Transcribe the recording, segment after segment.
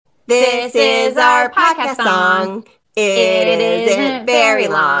This is our podcast song. It isn't very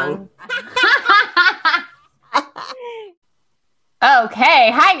long.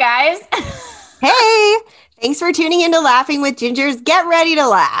 Okay. Hi, guys. Hey, thanks for tuning into Laughing with Gingers. Get ready to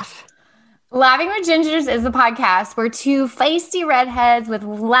laugh. Laughing with Gingers is the podcast where two feisty redheads with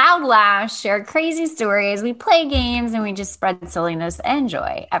loud laughs share crazy stories. We play games and we just spread silliness and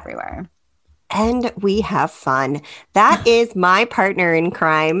joy everywhere. And we have fun. That is my partner in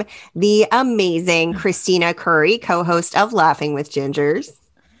crime, the amazing Christina Curry, co-host of Laughing with Gingers.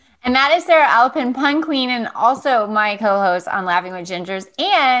 And that is Sarah Alpin, pun queen, and also my co-host on Laughing with Gingers.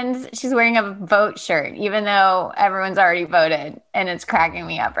 And she's wearing a vote shirt, even though everyone's already voted. And it's cracking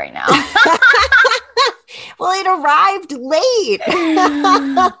me up right now. Well, it arrived late.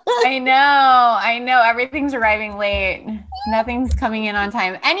 I know. Everything's arriving late. Nothing's coming in on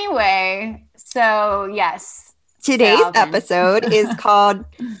time. Anyway, so yes. Today's episode is called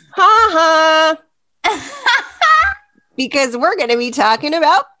Ha Ha. Because we're going to be talking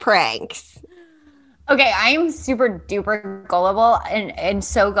about pranks. Okay, I'm super duper gullible and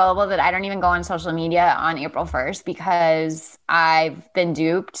so gullible that I don't even go on social media on April 1st because I've been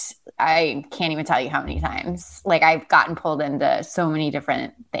duped. I can't even tell you how many times. Like, I've gotten pulled into so many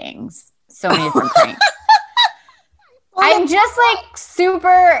different things, so many different pranks. I'm just like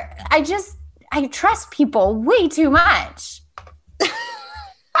I trust people way too much.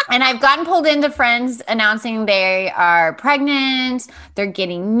 And I've gotten pulled into friends announcing they are pregnant, they're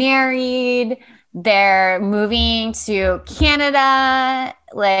getting married, they're moving to Canada.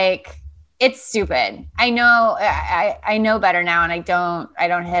 Like, it's stupid. I know better now, and I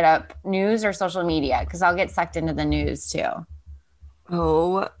don't hit up news or social media because I'll get sucked into the news too.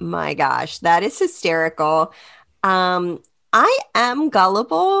 Oh my gosh, that is hysterical. I am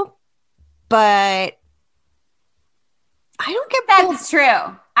gullible, but I don't get that's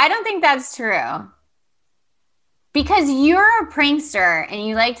true. I don't think that's true. Because you're a prankster and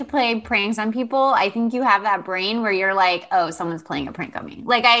you like to play pranks on people. I think you have that brain where you're like, oh, someone's playing a prank on me.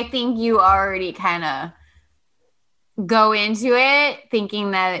 Like, I think you already kind of go into it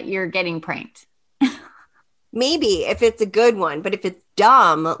thinking that you're getting pranked. Maybe if it's a good one, but if it's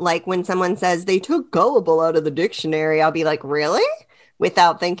dumb, like when someone says they took gullible out of the dictionary, I'll be like, really?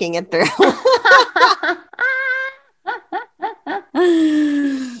 Without thinking it through.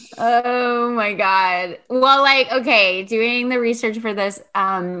 Oh my God. Well, like, okay, doing the research for this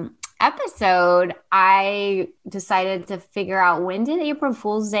episode, I decided to figure out, when did April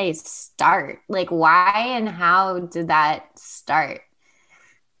Fool's Day start? Like, why and how did that start?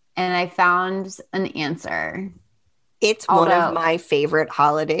 And I found an answer. It's one of my favorite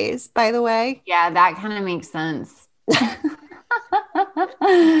holidays, by the way. Yeah, that kind of makes sense.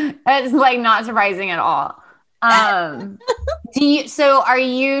 It's like not surprising at all. So are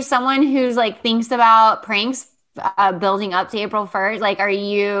you someone who's like thinks about pranks building up to April 1st? Like, are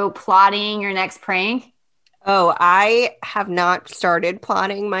you plotting your next prank? Oh, I have not started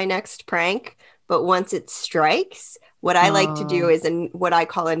plotting my next prank, but once it strikes, what I like to do is what I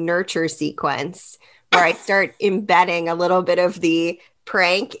call a nurture sequence, where I start embedding a little bit of the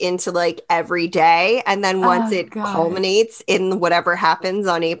prank into like every day. And then once it culminates in whatever happens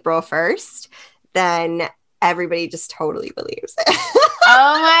on April 1st, then everybody just totally believes it.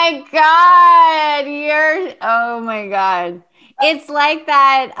 Oh my God. It's like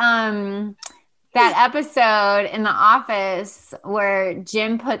that episode in The Office where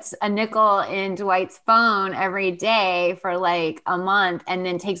Jim puts a nickel in Dwight's phone every day for like a month and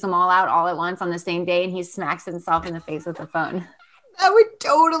then takes them all out all at once on the same day, and he smacks himself in the face with the phone. That would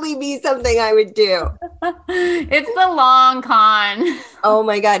totally be something I would do. It's the long con. Oh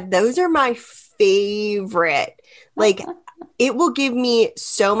my God. Those are my favorite. Like, it will give me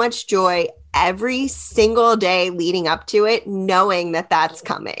so much joy every single day leading up to it, knowing that that's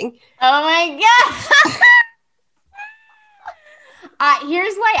coming. Oh my God.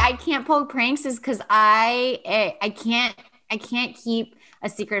 Here's why I can't pull pranks is because I can't keep a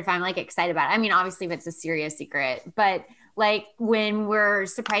secret if I'm like excited about it. I mean, obviously if it's a serious secret, but like when we're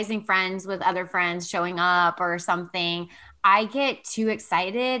surprising friends with other friends showing up or something, I get too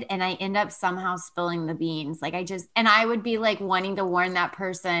excited and I end up somehow spilling the beans. Like, and I would be like wanting to warn that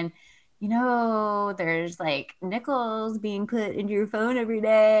person, you know, there's like nickels being put into your phone every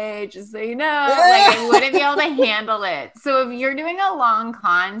day, just so you know. Like, I wouldn't be able to handle it. So if you're doing a long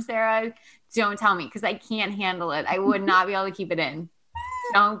con, Sarah, don't tell me because I can't handle it. I would not be able to keep it in.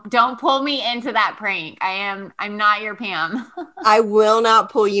 Don't pull me into that prank. I'm not your Pam. I will not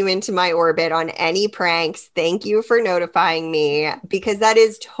pull you into my orbit on any pranks. Thank you for notifying me, because that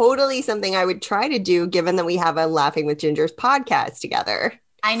is totally something I would try to do, given that we have a Laughing with Gingers podcast together.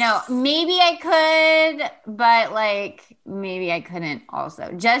 I know. Maybe I could, but like maybe I couldn't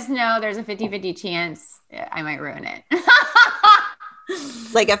also. Just know there's a 50-50 chance I might ruin it.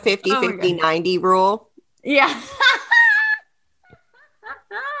 Like a 50, Oh my 50, God. 90 rule. Yeah.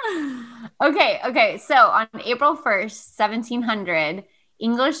 Okay. So on April 1st, 1700,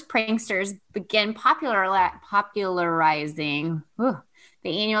 English pranksters began popularizing the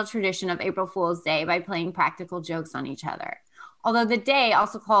annual tradition of April Fool's Day by playing practical jokes on each other. Although the day,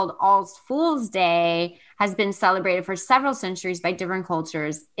 also called All Fool's Day, has been celebrated for several centuries by different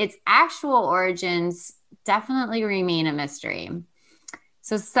cultures, its actual origins definitely remain a mystery.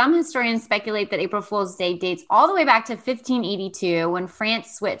 So some historians speculate that April Fool's Day dates all the way back to 1582 when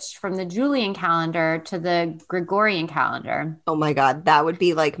France switched from the Julian calendar to the Gregorian calendar. Oh my God, that would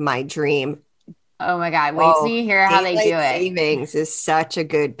be like my dream. Oh my God, wait till you hear how they do Daylight it. savings is such a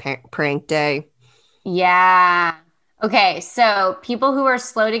good prank day. Yeah. Okay, so people who are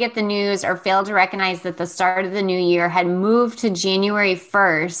slow to get the news or fail to recognize that the start of the new year had moved to January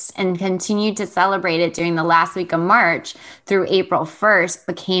 1st and continued to celebrate it during the last week of March through April 1st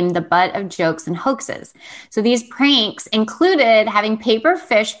became the butt of jokes and hoaxes. So these pranks included having paper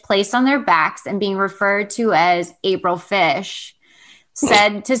fish placed on their backs and being referred to as April fish,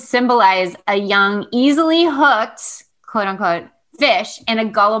 said to symbolize a young, easily hooked, quote unquote, fish and a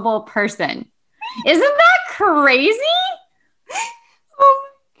gullible person. Isn't that crazy? Oh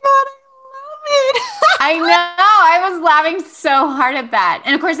my God, I love it. I know. I was laughing so hard at that.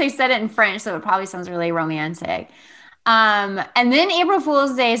 And of course, they said it in French, so it probably sounds really romantic. And then April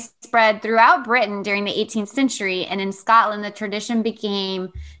Fool's Day spread throughout Britain during the 18th century. And in Scotland, the tradition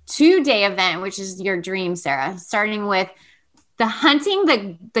became two-day event, which is your dream, Sarah, starting with the hunting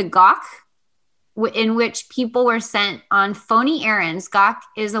the gawk, in which people were sent on phony errands. Gawk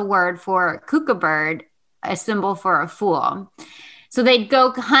is a word for kookaburra, a symbol for a fool. So they'd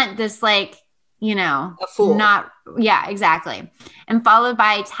go hunt this, like, A fool. Yeah, exactly. And followed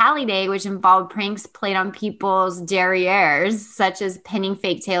by Tally Day, which involved pranks played on people's derrieres, such as pinning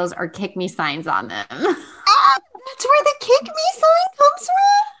fake tails or kick me signs on them. That's where the kick me sign comes from?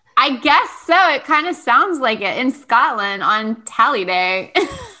 I guess so. It kind of sounds like it in Scotland on Tally Day.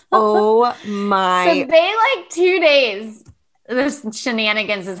 Oh my. So they like 2 days, this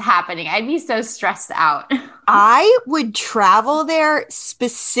shenanigans is happening. I'd be so stressed out. I would travel there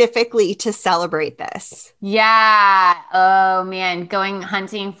specifically to celebrate this. Yeah. Oh man, going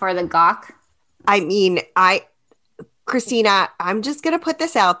hunting for the gawk. I mean, Christina, I'm just going to put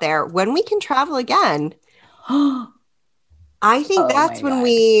this out there. When we can travel again, I think that's when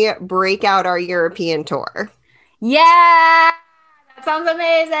we break out our European tour. Yeah. That sounds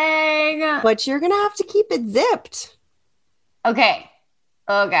amazing. But you're going to have to keep it zipped. Okay.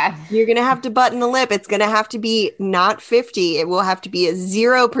 You're going to have to button the lip. It's going to have to be not 50. It will have to be a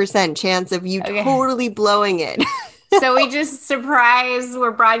 0% chance of you totally blowing it. So we just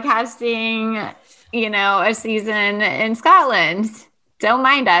we're broadcasting, a season in Scotland. Don't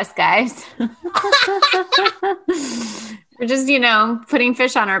mind us, guys. We're just, putting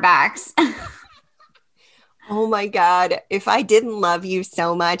fish on our backs. Oh my God. If I didn't love you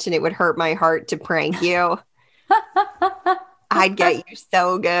so much and it would hurt my heart to prank you, I'd get you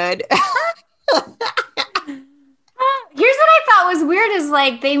so good. Here's what I thought was weird is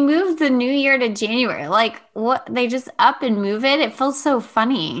like they moved the new year to January. Like what? They just up and move it. It feels so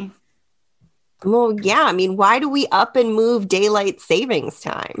funny. Well, yeah. I mean, why do we up and move daylight savings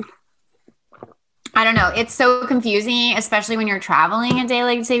time? I don't know. It's so confusing, especially when you're traveling at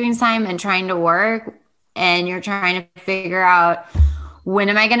daylight savings time and trying to work and you're trying to figure out when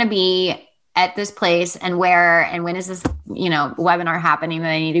am I going to be at this place and where, and when is this, webinar happening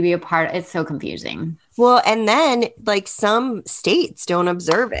that I need to be a part of. It's so confusing. Well, and then like some states don't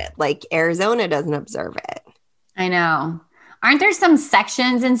observe it. Like Arizona doesn't observe it. I know. Aren't there some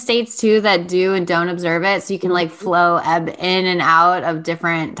sections in states too that do and don't observe it? So you can like ebb in and out of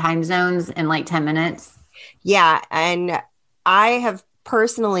different time zones in like 10 minutes. Yeah. And I have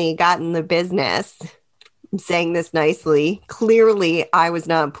personally gotten the business. I'm saying this nicely. Clearly, I was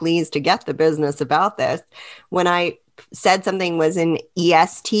not pleased to get the business about this when I said something was in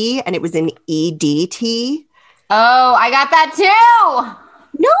EST and it was in EDT. Oh, I got that too.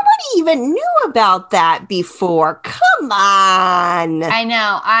 Nobody even knew about that before. Come on. I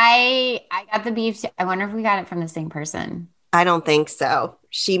know. I got the beef too. I wonder if we got it from the same person. I don't think so.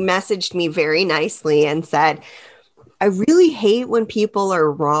 She messaged me very nicely and said, I really hate when people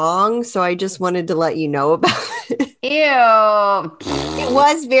are wrong, so I just wanted to let you know about it. Ew. It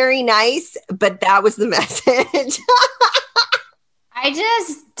was very nice, but that was the message. I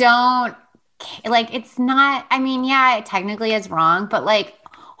just don't like, it's not, I mean, yeah, technically it's wrong, but like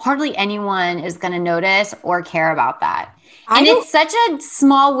hardly anyone is going to notice or care about that. I And don't, it's such a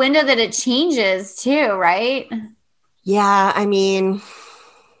small window that it changes too, right? yeah, I mean,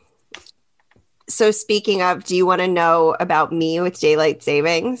 so speaking of, do you want to know about me with daylight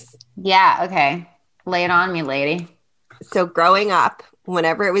savings? Yeah, okay. Lay it on me, lady. So growing up,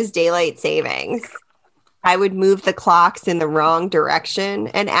 whenever it was daylight savings, I would move the clocks in the wrong direction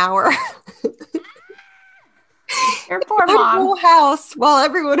an hour. Your poor The mom. whole house while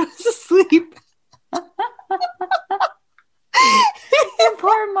everyone was asleep. Your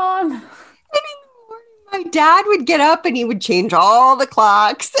poor mom. My dad would get up and he would change all the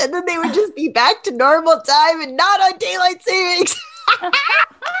clocks, and then they would just be back to normal time and not on daylight savings.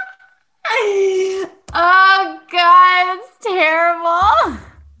 Oh God, it's terrible.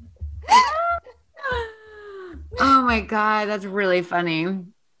 Oh my God, that's really funny.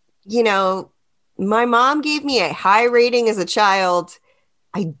 You know, my mom gave me a high rating as a child.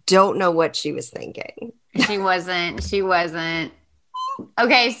 I don't know what she was thinking. She wasn't. She wasn't.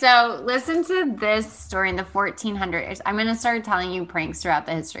 Okay, so listen to this story in the 1400s. I'm going to start telling you pranks throughout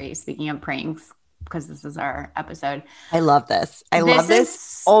the history. Speaking of pranks, because this is our episode. I love this. I love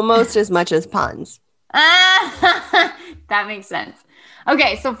this almost as much as puns. That makes sense.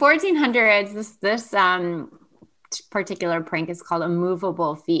 Okay, so 1400s. This particular prank is called a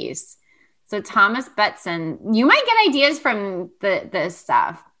movable feast. So Thomas Betson, you might get ideas from this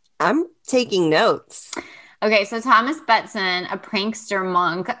stuff. I'm taking notes. Okay, so Thomas Betson, a prankster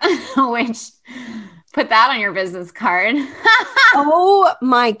monk, which put that on your business card. Oh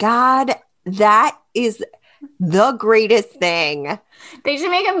my God. That is the greatest thing. They should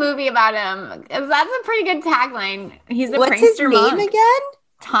make a movie about him. 'Cause that's a pretty good tagline. He's a What's prankster his name monk. again?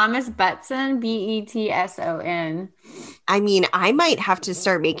 Thomas Betson, Betson. I mean, I might have to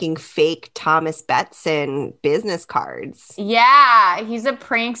start making fake Thomas Betson business cards. Yeah, he's a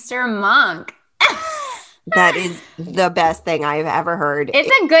prankster monk. That is the best thing I've ever heard. It's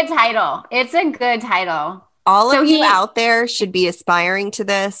a good title. It's a good title. All of you out there should be aspiring to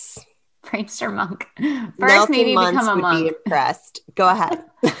this. Prankster monk. First, Nelson maybe Muntz become a would monk. be impressed. Go ahead.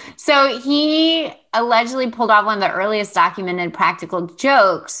 So he allegedly pulled off one of the earliest documented practical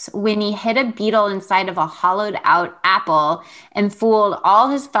jokes when he hid a beetle inside of a hollowed out apple and fooled all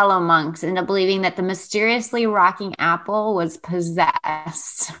his fellow monks into believing that the mysteriously rocking apple was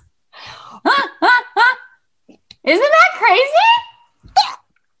possessed. Isn't that crazy?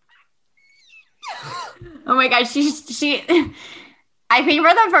 Oh my gosh, she I think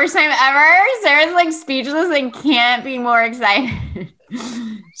for the first time ever, Sarah's like speechless and can't be more excited.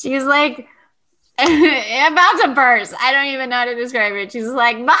 She's like about to burst. I don't even know how to describe it. She's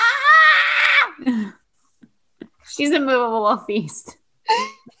like, bah! She's a movable feast.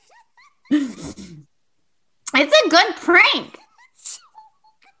 It's a good prank.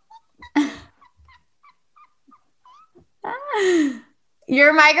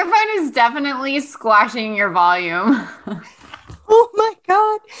 Your microphone is definitely squashing your volume. Oh my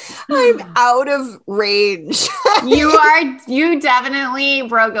God. I'm out of range. You definitely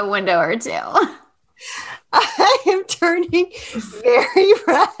broke a window or two. I am turning very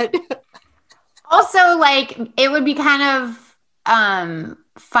red. Also, like, it would be kind of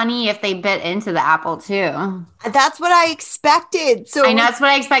funny if they bit into the apple too. That's what I expected. So I know that's what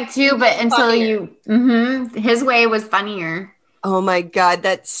I expect too, but until his way was funnier. Oh my God,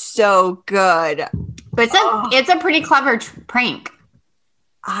 that's so good. But it's a pretty clever prank.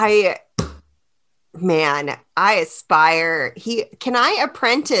 I aspire. Can I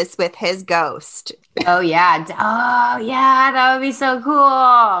apprentice with his ghost? Oh yeah. Oh yeah, that would be so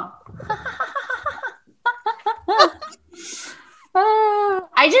cool.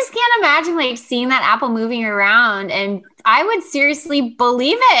 I just can't imagine like seeing that apple moving around, and I would seriously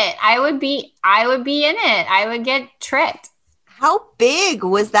believe it. I would be in it. I would get tricked. How big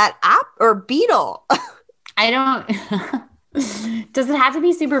was that beetle? I don't. Does it have to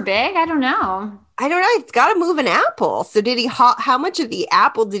be super big? I don't know. I don't know. It's got to move an apple. So did he? How much of the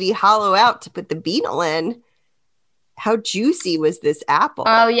apple did he hollow out to put the beetle in? How juicy was this apple?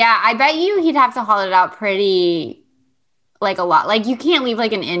 Oh yeah, I bet you he'd have to hollow it out pretty, like a lot. Like you can't leave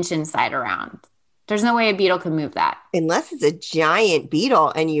like an inch inside around. There's no way a beetle could move that. Unless it's a giant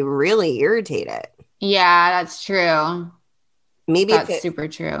beetle and you really irritate it. Yeah, that's true. Maybe that's super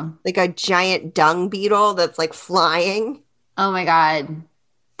true. Like a giant dung beetle that's like flying. Oh my God.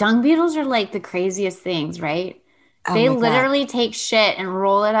 Dung beetles are like the craziest things, right? Oh they literally take shit and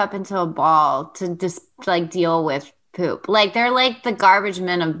roll it up into a ball to just like deal with poop. Like they're like the garbage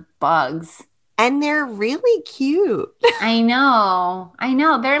men of bugs. And they're really cute. I know.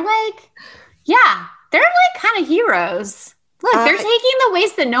 They're like, yeah, they're like kind of heroes. Look, they're taking the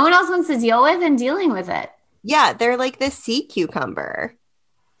waste that no one else wants to deal with and dealing with it. Yeah, they're like the sea cucumber.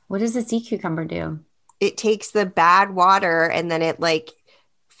 What does a sea cucumber do? It takes the bad water and then it like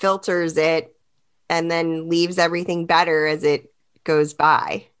filters it and then leaves everything better as it goes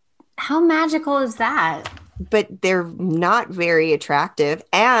by. How magical is that? But they're not very attractive.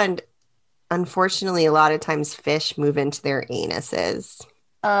 And unfortunately, a lot of times fish move into their anuses.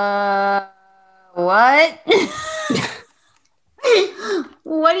 What?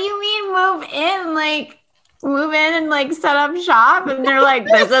 What do you mean move in? Like, move in and like set up shop and they're like,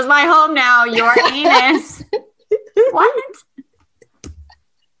 this is my home now, your anus. What?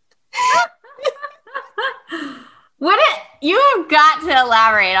 You have got to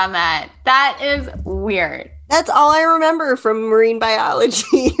elaborate on that. That is weird. That's all I remember from marine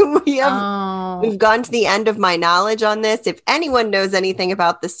biology. We've gone to the end of my knowledge on this. If anyone knows anything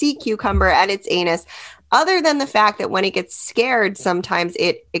about the sea cucumber and its anus, other than the fact that when it gets scared, sometimes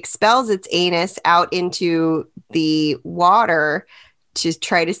it expels its anus out into the water to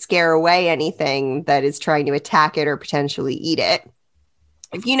try to scare away anything that is trying to attack it or potentially eat it.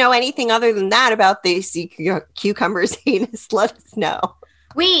 If you know anything other than that about the sea cucumber's anus, let us know.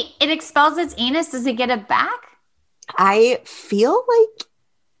 Wait, it expels its anus. Does it get it back? I feel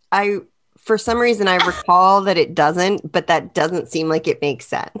like for some reason, I recall that it doesn't, but that doesn't seem like it makes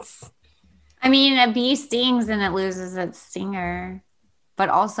sense. I mean, a bee stings and it loses its stinger. But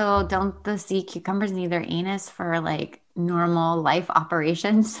also, don't the sea cucumbers need their anus for like normal life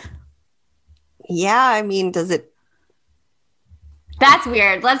operations? Yeah, I mean, does it? That's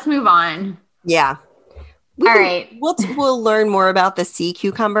weird. Let's move on. Yeah. All right. We'll learn more about the sea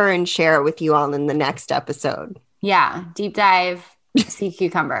cucumber and share it with you all in the next episode. Yeah. Deep dive sea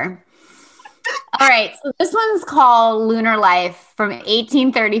cucumber. All right. So this one's called Lunar Life from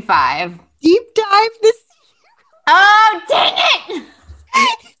 1835. Deep dive this. Oh, dang it.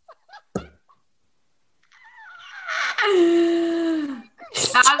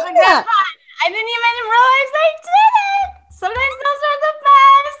 That was a good one. I didn't even realize I did it. Sometimes those are the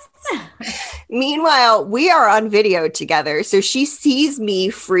best. Meanwhile, we are on video together. So she sees me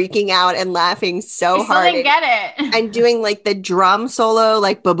freaking out and laughing so hard. I get it. And doing like the drum solo,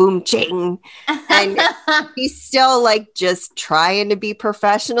 like ba-boom ching. And he's still like just trying to be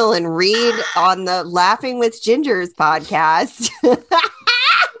professional and read on the Laughing with Gingers podcast. God,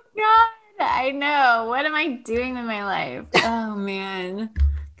 I know. What am I doing with my life? Oh, man.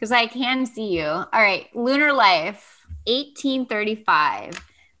 Because I can see you. All right. Lunar Life, 1835.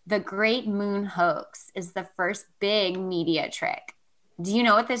 The Great Moon Hoax is the first big media trick. Do you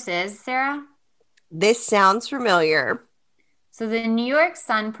know what this is, Sarah? This sounds familiar. So the New York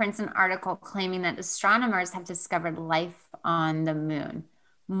Sun prints an article claiming that astronomers have discovered life on the moon.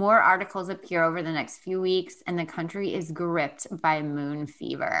 More articles appear over the next few weeks, and the country is gripped by moon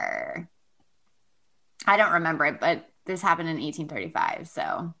fever. I don't remember it, but this happened in 1835.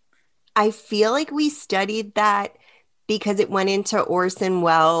 So I feel like we studied that because it went into Orson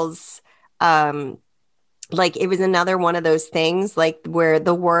Welles. Like it was another one of those things like where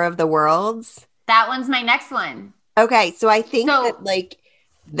the War of the Worlds. That one's my next one. Okay. So I think that like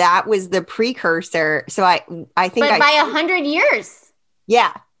that was the precursor. So I think but by 100 years.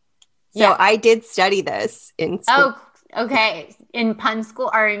 Yeah. So I did study this in school. Oh, okay. In pun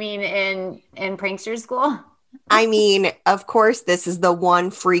school, or I mean in prankster school? I mean, of course, this is the one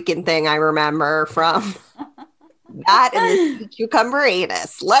freaking thing I remember from that and the cucumber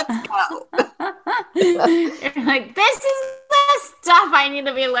anus. Let's go. You're like, this is the stuff I need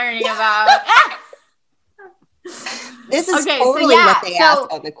to be learning about. This is totally what they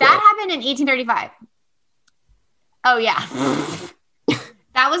asked on the quiz. That happened in 1835. Oh, yeah.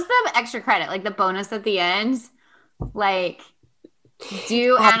 That was the extra credit, like the bonus at the end. Like,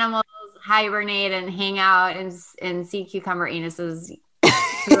 do animals hibernate and hang out and sea cucumber anuses?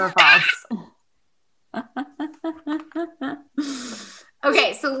 True or false?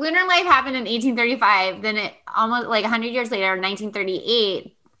 Okay, so lunar life happened in 1835. Then it almost like 100 years later,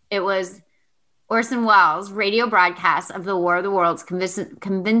 1938, it was Orson Welles' radio broadcast of the War of the Worlds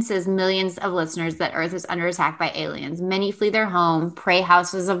convinces millions of listeners that Earth is under attack by aliens. Many flee their home, pray in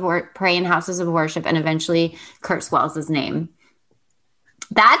houses of worship, and eventually curse Welles' name.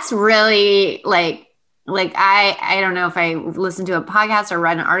 That's really like I don't know if I listened to a podcast or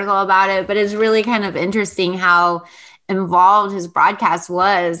read an article about it, but it's really kind of interesting how involved his broadcast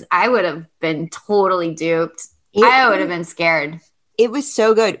was. I would have been totally duped. I would have been scared. It was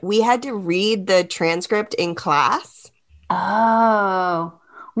so good. We had to read the transcript in class. Oh,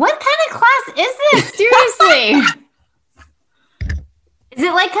 what kind of class is this? Seriously. Is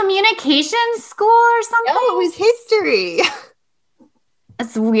it like communications school or something? No, it was history.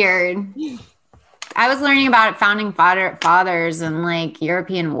 That's weird. I was learning about founding fathers and like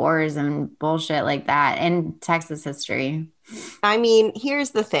European wars and bullshit like that and Texas history. I mean, here's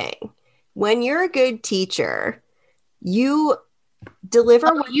the thing. When you're a good teacher, you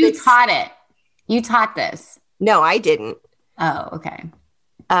deliver what You taught it. You taught this. No, I didn't. Oh, okay.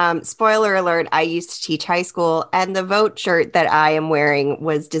 Spoiler alert, I used to teach high school, and the vote shirt that I am wearing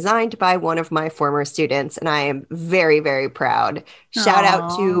was designed by one of my former students, and I am very, very proud. Shout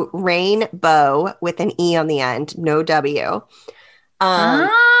out to Rain Bow with an E on the end, no W.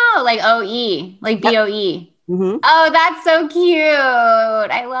 Like O-E, like B-O-E. Mm-hmm. Oh, that's so cute.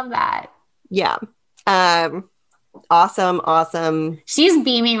 I love that. Yeah. Awesome. She's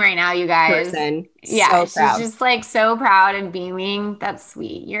beaming right now, you guys. Person. Yeah, so proud. She's just like so proud and beaming. That's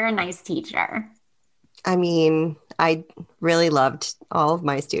sweet. You're a nice teacher. I mean, I really loved all of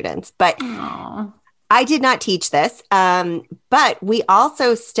my students, but Aww. I did not teach this. But we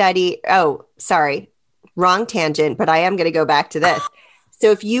also study. Oh, sorry, wrong tangent, but I am going to go back to this.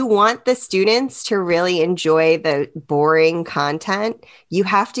 So if you want the students to really enjoy the boring content, you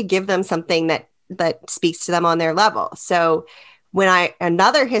have to give them something that speaks to them on their level. So when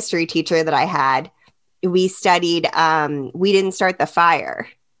another history teacher that I had, we studied, We Didn't Start the Fire.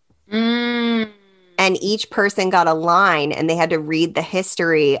 And each person got a line and they had to read the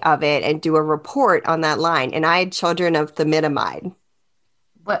history of it and do a report on that line. And I had children of thalidomide.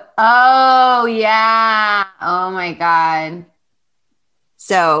 But oh yeah. Oh my God.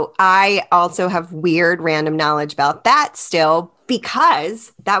 So I also have weird random knowledge about that still,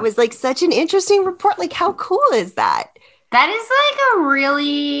 because that was like such an interesting report. Like, how cool is that? That is like a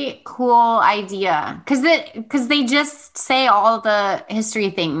really cool idea because they just say all the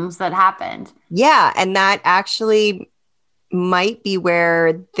history things that happened. Yeah. And that actually might be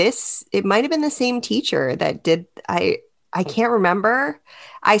where it might have been the same teacher that did. I can't remember.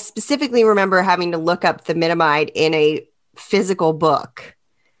 I specifically remember having to look up thalidomide in a physical book,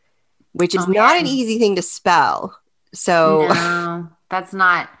 which is not an easy thing to spell. So no, that's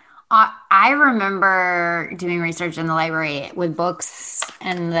not. I remember doing research in the library with books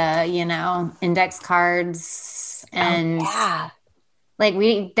and the, index cards and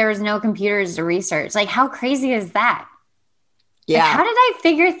like there was no computers to research. Like, how crazy is that? Yeah. Like, how did I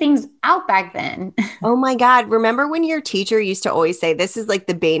figure things out back then? Oh my God. Remember when your teacher used to always say, this is like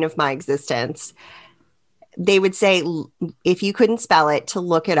the bane of my existence. They would say, if you couldn't spell it, to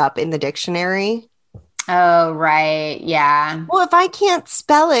look it up in the dictionary. Oh, right. Yeah. Well, if I can't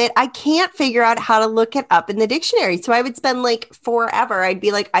spell it, I can't figure out how to look it up in the dictionary. So I would spend like forever. I'd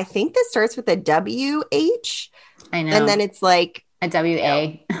be like, I think this starts with a W-H. I know. And then it's like a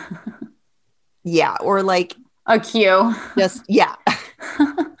W-A. Yeah. Or like a Q. Just, yeah.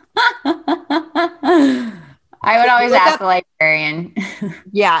 I would always ask the librarian.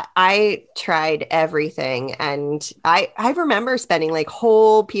 Yeah, I tried everything. And I remember spending like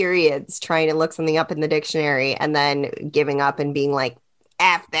whole periods trying to look something up in the dictionary and then giving up and being like,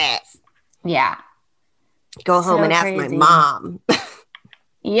 F this. Yeah. Go home and ask my mom.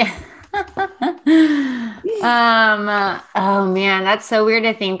 Yeah. Oh man, that's so weird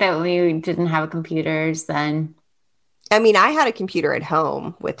to think that we didn't have computers then. I mean, I had a computer at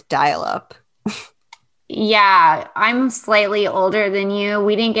home with dial-up. Yeah, I'm slightly older than you.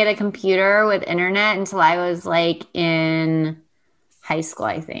 We didn't get a computer with internet until I was like in high school,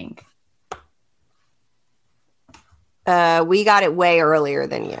 I think. We got it way earlier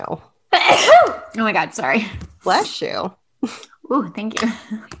than you. Oh my God, sorry. Bless you. Ooh, thank you.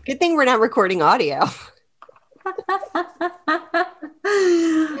 Good thing we're not recording audio.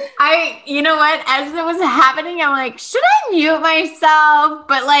 You know what? As it was happening, I'm like, should I mute myself?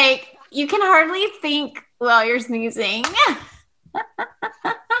 But like, you can hardly think while you're sneezing.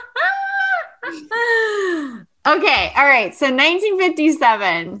 Okay. All right. So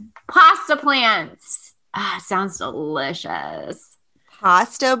 1957, pasta plants. Sounds delicious.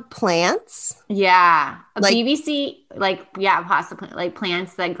 Pasta plants? Yeah. BBC, pasta plant, like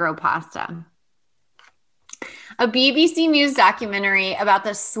plants that grow pasta. A BBC News documentary about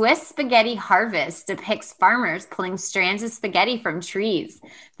the Swiss spaghetti harvest depicts farmers pulling strands of spaghetti from trees.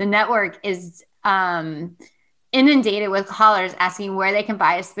 The network is inundated with callers asking where they can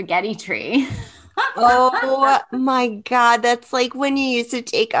buy a spaghetti tree. Oh my God. That's like when you used to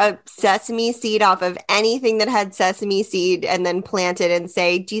take a sesame seed off of anything that had sesame seed and then plant it and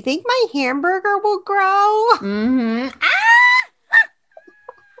say, do you think my hamburger will grow? Mm-hmm.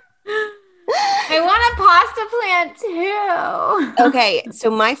 I want a pasta plant too. Okay, so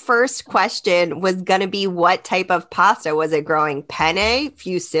my first question was going to be what type of pasta? Was it growing penne,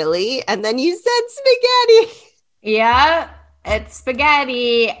 fusilli? And then you said spaghetti. Yeah. It's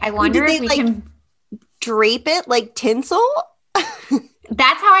spaghetti. I wonder if we can drape it like tinsel.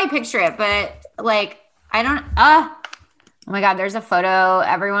 That's how I picture it, but like I don't. Oh my God, there's a photo.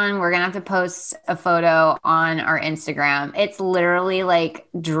 Everyone, we're gonna have to post a photo on our Instagram. It's literally like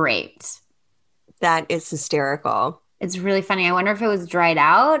draped. That is hysterical. It's really funny. I wonder if it was dried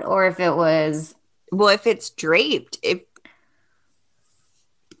out or if it was. Well, if it's draped, it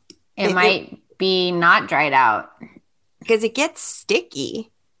might be not dried out because it gets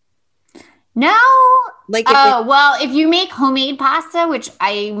sticky. No. Like well, if you make homemade pasta, which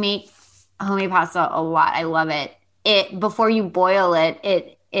I make homemade pasta a lot, I love it. It before you boil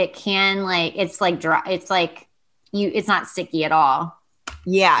it, it can like it's like dry. It's like it's not sticky at all.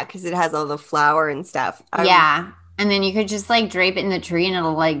 Yeah, because it has all the flour and stuff. Yeah, and then you could just like drape it in the tree, and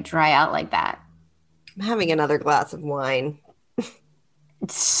it'll like dry out like that. I'm having another glass of wine.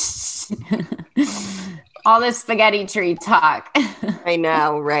 All this spaghetti tree talk. I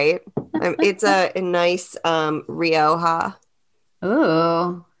know, right? It's a nice Rioja.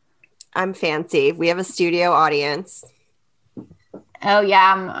 Ooh. I'm fancy. We have a studio audience. Oh,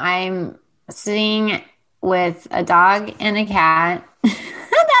 yeah. I'm sitting with a dog and a cat.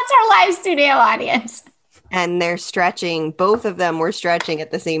 That's our live studio audience. And they're stretching. Both of them were stretching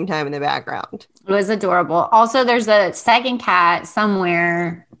at the same time in the background. It was adorable. Also, there's a second cat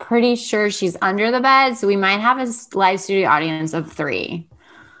somewhere. Pretty sure she's under the bed. So we might have a live studio audience of 3.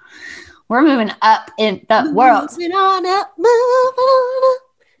 We're moving up in the world. Moving on up, moving on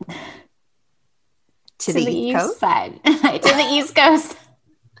up. To the East Coast? Side. To the East Coast.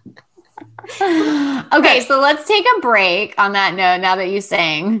 Okay, so let's take a break on that note now that you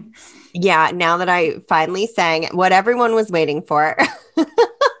sang. Yeah, now that I finally sang what everyone was waiting for.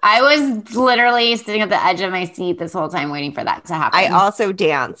 I was literally sitting at the edge of my seat this whole time waiting for that to happen. I also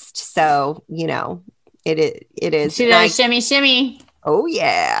danced. So, it is. She did a shimmy, shimmy. Oh,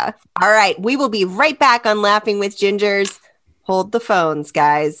 yeah. All right. We will be right back on Laughing with Gingers. Hold the phones,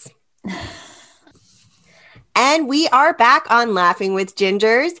 guys. And we are back on Laughing with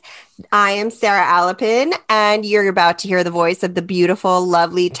Gingers. I am Sarah Alapin, and you're about to hear the voice of the beautiful,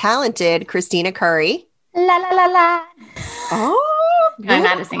 lovely, talented Christina Curry. La, la, la, la. Oh, I'm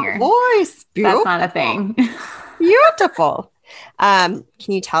not a singer. Voice. Beautiful. That's not a thing. Beautiful. Can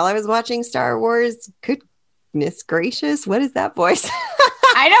you tell I was watching Star Wars? Goodness gracious. What is that voice?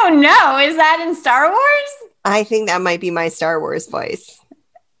 I don't know. Is that in Star Wars? I think that might be my Star Wars voice.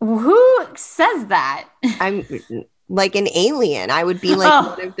 Who says that? I'm like an alien. I would be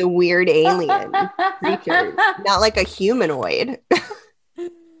like one of the weird alien creatures, not like a humanoid.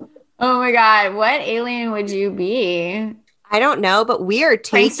 Oh my God. What alien would you be? I don't know, but we are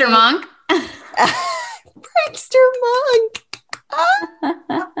taking... Prankster Monk? Prankster Monk.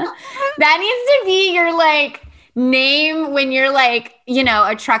 That needs to be your like name when you're like,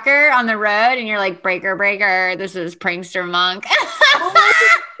 a trucker on the road and you're like, breaker, breaker. This is Prankster Monk. Oh my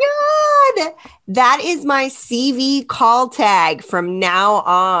God. That is my CV call tag from now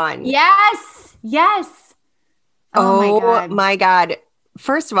on. Yes. Yes. Oh my God.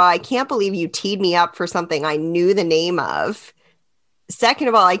 First of all, I can't believe you teed me up for something I knew the name of. Second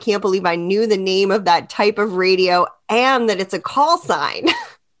of all, I can't believe I knew the name of that type of radio and that it's a call sign.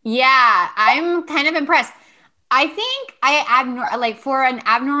 Yeah, I'm kind of impressed. I think for an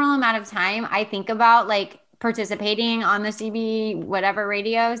abnormal amount of time, I think about like participating on the CB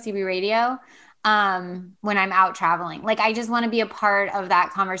radio, when I'm out traveling. Like, I just want to be a part of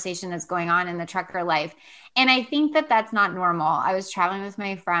that conversation that's going on in the trucker life. And I think that that's not normal. I was traveling with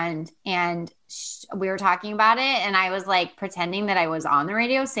my friend and we were talking about it. And I was like pretending that I was on the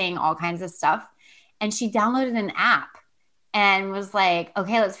radio saying all kinds of stuff. And she downloaded an app and was like,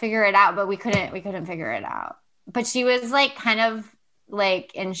 okay, let's figure it out. But we couldn't figure it out. But she was like kind of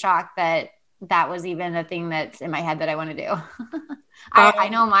like in shock that was even a thing that's in my head that I want to do. I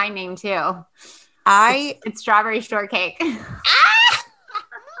know my name too. It's Strawberry Shortcake.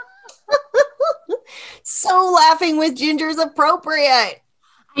 So Laughing with Ginger's appropriate.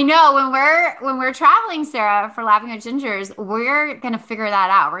 I know when we're traveling, Sarah, for Laughing with Gingers, we're going to figure that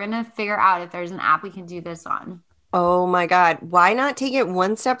out. We're going to figure out if there's an app we can do this on. Oh my God. Why not take it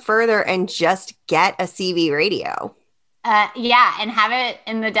one step further and just get a CV radio? Yeah. And have it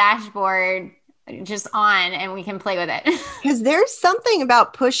in the dashboard just on and we can play with it. Because there's something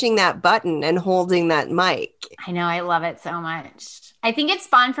about pushing that button and holding that mic. I know. I love it so much. I think it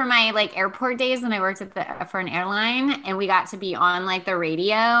spawned from my like airport days when I worked for an airline and we got to be on like the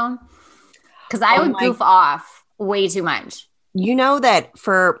radio because I would goof off way too much. You know that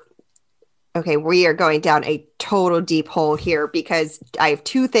okay, we are going down a total deep hole here because I have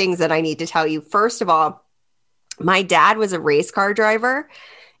 2 things that I need to tell you. First of all, My dad was a race car driver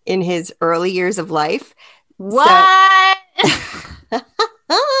in his early years of life. What?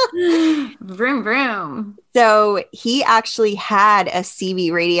 Vroom, vroom. So he actually had a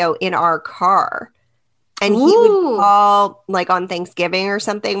CB radio in our car. And he would call like on Thanksgiving or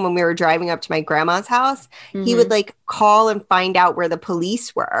something when we were driving up to my grandma's house. He would like call and find out where the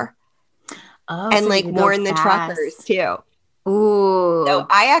police were. Oh, and so like warn the truckers too. Ooh. So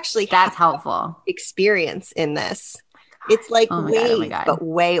I actually that's helpful experience in this. It's like but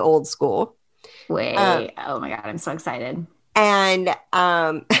way old school. Oh my God, I'm so excited. And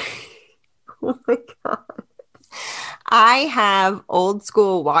oh my God. I have old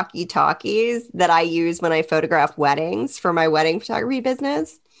school walkie-talkies that I use when I photograph weddings for my wedding photography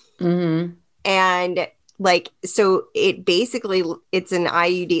business. Mm-hmm. And like, so it's an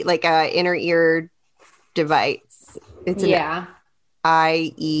IUD, like a inner ear device. It's an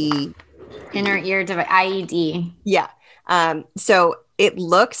inner ear device, IED. Yeah. So it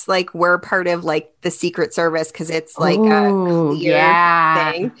looks like we're part of like the Secret Service because it's like a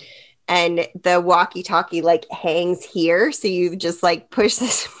clear thing. And the walkie-talkie like hangs here. So you just like push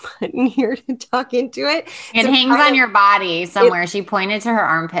this button here to talk into it. It hangs on your body somewhere. She pointed to her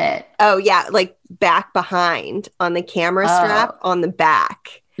armpit. Oh, yeah. Like back behind on the camera strap on the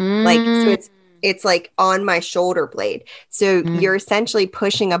back. Like, so it's like on my shoulder blade. So you're essentially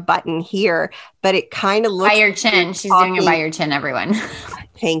pushing a button here, but it kind of looks by your chin. She's doing it by your chin, everyone.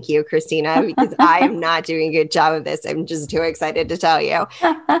 Thank you, Christina, because I am not doing a good job of this. I'm just too excited to tell you.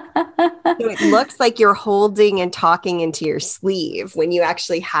 So it looks like you're holding and talking into your sleeve when you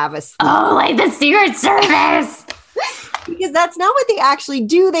actually have a sleeve. Oh, like the Secret Service. Because that's not what they actually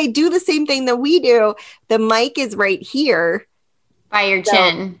do. They do the same thing that we do. The mic is right here. By your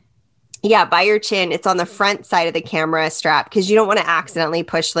chin. Yeah, by your chin. It's on the front side of the camera strap because you don't want to accidentally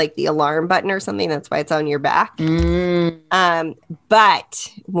push like the alarm button or something. That's why it's on your back.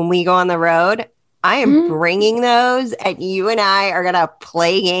 But when we go on the road, I am bringing those and you and I are going to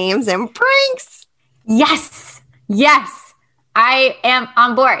play games and pranks. Yes. Yes. I am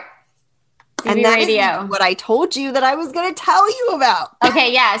on board. And that is what I told you that I was going to tell you about.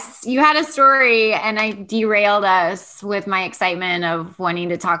 Okay, yes. You had a story and I derailed us with my excitement of wanting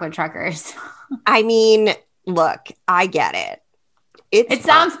to talk with truckers. I mean, look, I get it. It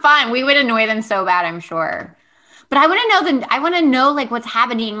sounds fun. We would annoy them so bad, I'm sure. But I want to know like what's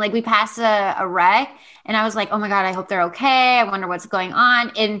happening. Like we passed a wreck and I was like, oh my God, I hope they're okay. I wonder what's going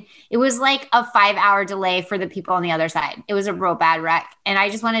on. And it was like a 5-hour delay for the people on the other side. It was a real bad wreck. And I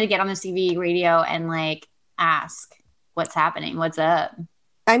just wanted to get on the CB radio and like ask what's happening. What's up?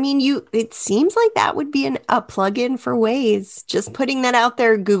 I mean, it seems like that would be a plugin for Waze. Just putting that out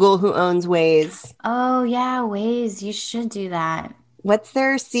there, Google who owns Waze. Oh yeah, Waze. You should do that. What's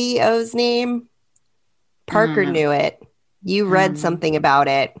their CEO's name? Parker knew it. You read something about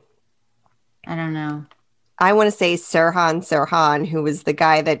it. I don't know. I want to say Sirhan, who was the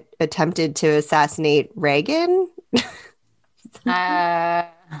guy that attempted to assassinate Reagan. We're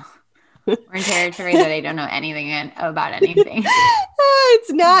in territory that I don't know anything about anything.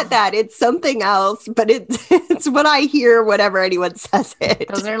 It's not that. It's something else, but it's what I hear whenever anyone says it.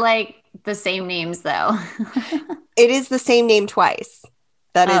 Those are like the same names, though. It is the same name twice.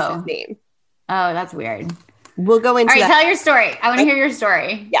 That is his name. Oh, that's weird. We'll go into All right, tell your story. I want to hear your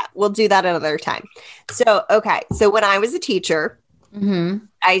story. Yeah, we'll do that another time. So, okay. So when I was a teacher,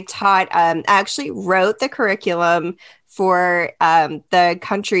 I taught, I actually wrote the curriculum for the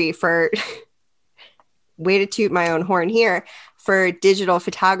country for, way to toot my own horn here, for digital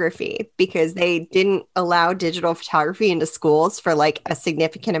photography because they didn't allow digital photography into schools for like a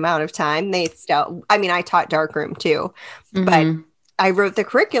significant amount of time. I taught darkroom too, but I wrote the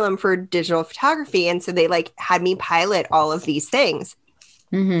curriculum for digital photography. And so they like had me pilot all of these things.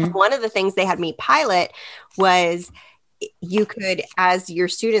 One of the things they had me pilot was you could, as your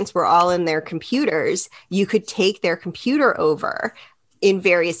students were all in their computers, you could take their computer over in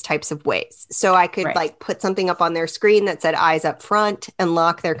various types of ways. So I could like put something up on their screen that said eyes up front and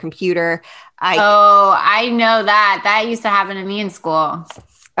lock their computer. I know that. That used to happen to me in school.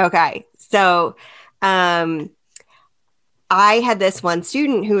 Okay. So, I had this one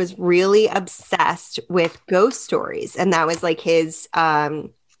student who was really obsessed with ghost stories, and that was like his AP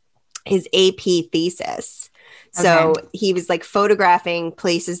thesis. So he was like photographing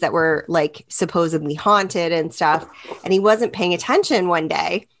places that were like supposedly haunted and stuff, and he wasn't paying attention one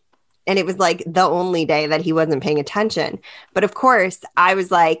day, and it was like the only day that he wasn't paying attention. But of course, I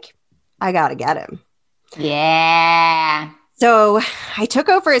was like, I gotta get him. Yeah. So I took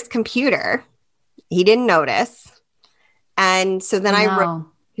over his computer. He didn't notice. And so then I wrote,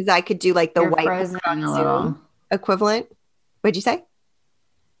 because I could do like the white on Zoom. equivalent. What'd you say?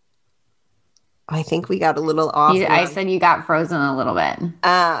 I think we got a little off. I said you got frozen a little bit.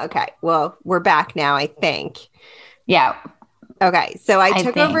 Okay. Well, we're back now, I think. Yeah. Okay. So I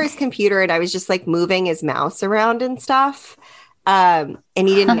took over his computer and I was just like moving his mouse around and stuff. And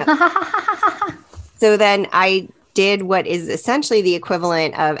he didn't know. So then I did what is essentially the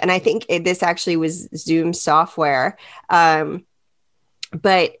equivalent of, and I think this actually was Zoom software. But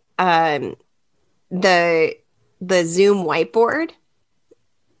the Zoom whiteboard.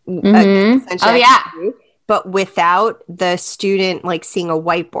 Oh yeah. But without the student like seeing a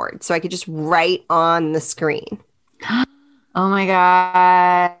whiteboard. So I could just write on the screen. Oh my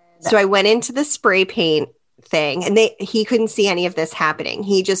God. So I went into the spray paint thing and he couldn't see any of this happening.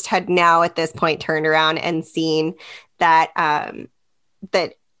 He just had now at this point turned around and seen that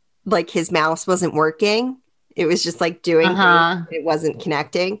that like his mouse wasn't working. It was just like doing things, it wasn't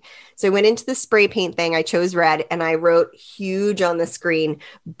connecting. So I went into the spray paint thing. I chose red and I wrote huge on the screen,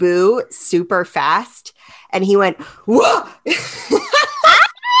 "Boo," super fast. And he went, "Whoa."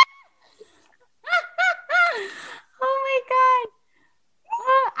 Oh my God.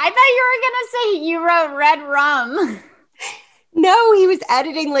 I thought you were going to say you wrote red rum. No, he was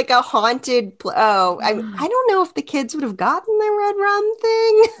editing like a haunted. I don't know if the kids would have gotten the red rum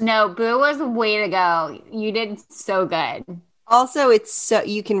thing. No, Boo was a way to go. You did so good. Also, it's so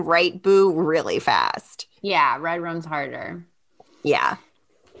you can write "boo" really fast. Yeah, red rum's harder. Yeah.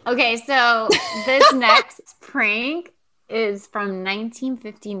 Okay, so this next prank is from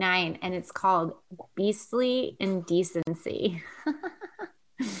 1959 and it's called Beastly Indecency.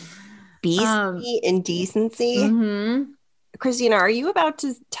 Beastly Indecency? Mm-hmm. Christina, are you about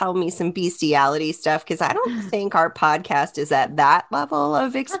to tell me some bestiality stuff? Because I don't think our podcast is at that level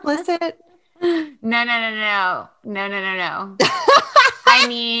of explicit. No. I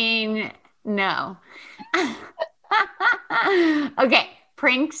mean, no. Okay.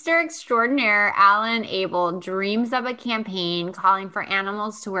 Prankster extraordinaire Alan Abel dreams of a campaign calling for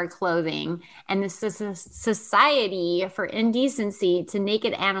animals to wear clothing, and the Society for Indecency to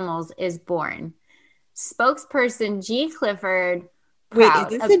Naked Animals is born. Spokesperson G. Clifford. Wait,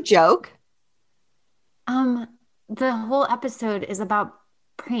 is this a joke? The whole episode is about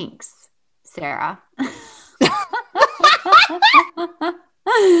pranks, Sarah.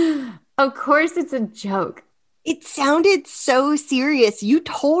 Of course it's a joke. It sounded so serious. You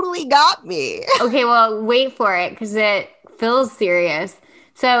totally got me. Okay, well, wait for it because it feels serious.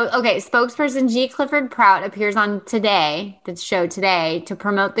 So, okay, spokesperson G. Clifford Prout appears on Today, the show Today, to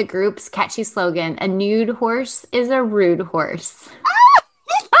promote the group's catchy slogan, "A nude horse is a rude horse."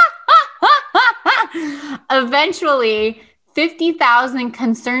 Eventually, 50,000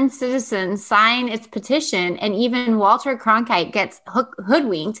 concerned citizens sign its petition, and even Walter Cronkite gets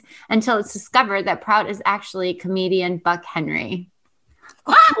hoodwinked until it's discovered that Prout is actually comedian Buck Henry.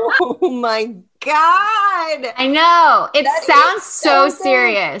 Oh my God. I know. It sounds so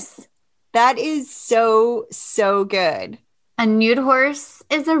serious. That is so good. A nude horse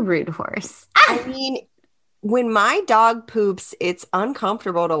is a rude horse. I mean, when my dog poops, it's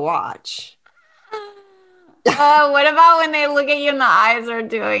uncomfortable to watch. What about when they look at you in the eyes or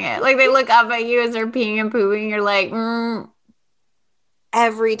doing it? Like they look up at you as they're peeing and pooping. You're like,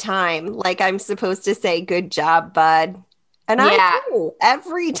 Every time. Like I'm supposed to say, "Good job, bud." And I do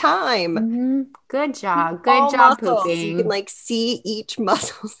every time. Mm-hmm. Good job. Good job pooping. You can like see each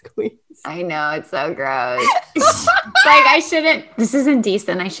muscle squeeze. I know. It's so gross. It's like I shouldn't. This isn't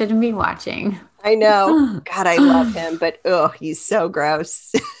decent. I shouldn't be watching. I know. God, I love him. But he's so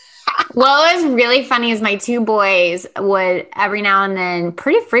gross. What was really funny is my two boys would every now and then,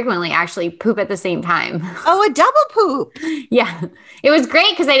 pretty frequently actually, poop at the same time. Oh, a double poop. Yeah. It was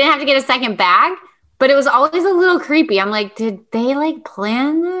great because I didn't have to get a second bag, but it was always a little creepy. I'm like, did they like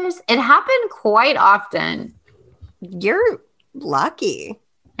plan this? It happened quite often. You're lucky.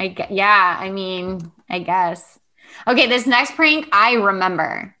 I guess. Okay, this next prank I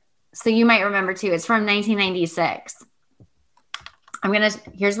remember. So you might remember too. It's from 1996.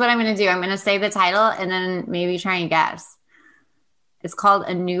 Here's what I'm going to do. I'm going to say the title and then maybe try and guess. It's called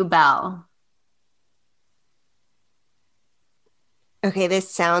A New Bell. Okay, this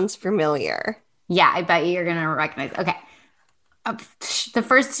sounds familiar. Yeah, I bet you're going to recognize. Okay. The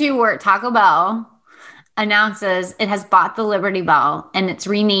first two were Taco Bell announces it has bought the Liberty Bell and it's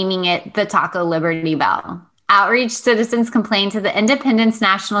renaming it the Taco Liberty Bell. Outreach citizens complained to the Independence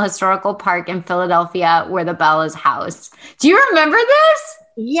National Historical Park in Philadelphia, where the bell is housed. Do you remember this?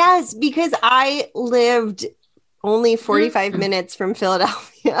 Yes, because I lived only 45 minutes from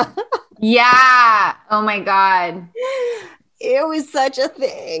Philadelphia. Yeah. Oh my God. It was such a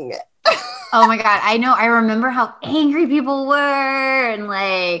thing. Oh my God. I know. I remember how angry people were and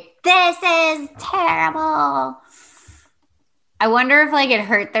like, this is terrible. I wonder if like it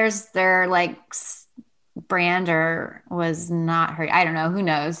hurt their like brand or was not hurt. I don't know. Who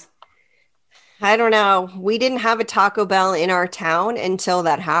knows? I don't know. We didn't have a Taco Bell in our town until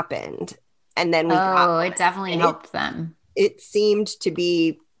that happened. And then we got Oh, one. it definitely And helped them. it seemed to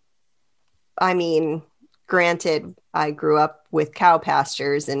be, I mean, granted, I grew up with cow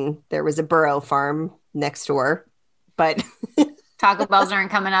pastures and there was a burro farm next door, but Taco Bells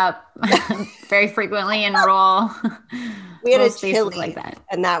aren't coming up very frequently in rural, we had rural a spaces chili like that.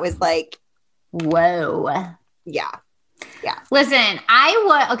 and that was like, Whoa. yeah, yeah. Listen,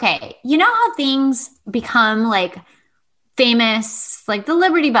 okay. You know how things become like famous, like the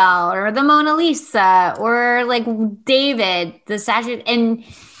Liberty Bell or the Mona Lisa or like David, the statue, and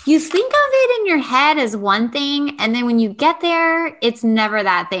you think of it in your head as one thing, and then when you get there, it's never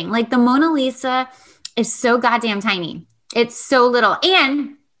that thing. Like the Mona Lisa is so goddamn tiny. It's so little.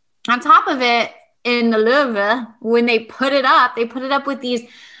 And on top of it, in the Louvre, when they put it up with these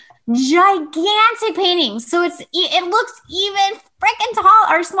gigantic paintings. So it looks even freaking tall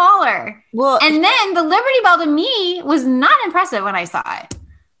or smaller. Well, and then the Liberty Bell to me was not impressive when I saw it.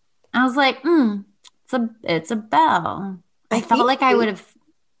 I was like, it's a bell. I felt like I would have,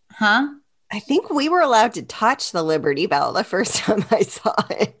 I think we were allowed to touch the Liberty Bell the first time I saw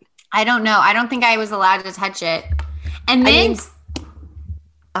it. I don't know. I don't think I was allowed to touch it. And then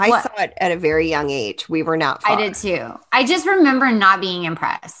I saw it at a very young age. We were not far. I did too. I just remember not being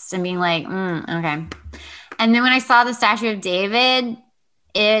impressed and being like, okay. And then when I saw the statue of David,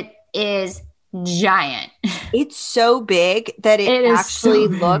 it is giant. It's so big that it actually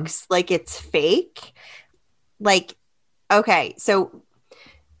looks like it's fake. Like, okay, so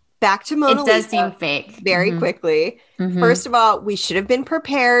back to Mona Lisa. It does seem fake. Very quickly. First of all, we should have been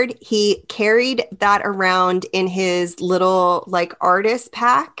prepared. He carried that around in his little like artist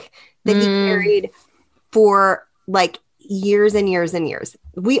pack that he carried for like years and years and years.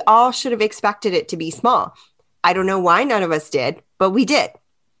 We all should have expected it to be small. I don't know why none of us did, but we did.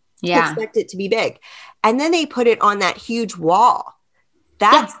 Yeah. Expect it to be big. And then they put it on that huge wall.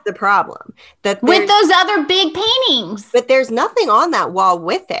 That's the problem. That with those other big paintings. But there's nothing on that wall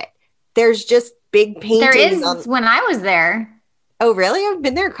with it. There's just big paintings. There is when I was there. Oh, really? I've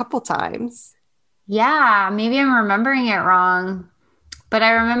been there a couple times. Yeah, maybe I'm remembering it wrong. But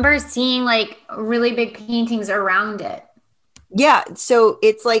I remember seeing like really big paintings around it. Yeah, so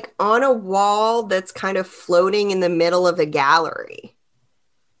it's like on a wall that's kind of floating in the middle of a gallery.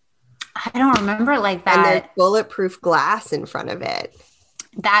 I don't remember it like that. And there's bulletproof glass in front of it.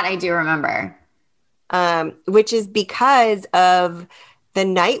 That I do remember. Which is because of the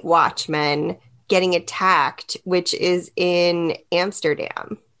Night Watchman getting attacked, which is in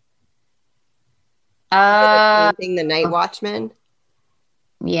Amsterdam. Painting the Night Watchman.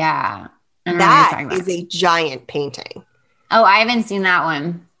 Yeah. That is a giant painting. Oh, I haven't seen that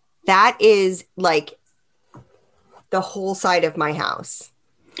one. That is like the whole side of my house.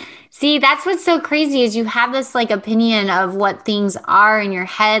 See, that's what's so crazy is you have this like opinion of what things are in your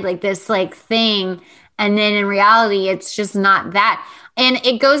head, like this like thing. And then in reality, it's just not that. And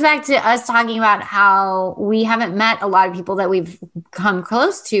it goes back to us talking about how we haven't met a lot of people that we've come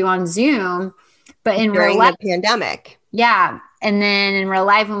close to on Zoom, but in during real life, the pandemic. Yeah. And then in real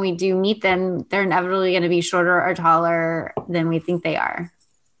life, when we do meet them, they're inevitably going to be shorter or taller than we think they are.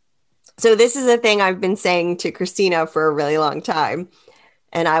 So this is a thing I've been saying to Christina for a really long time,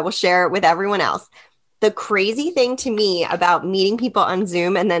 and I will share it with everyone else. The crazy thing to me about meeting people on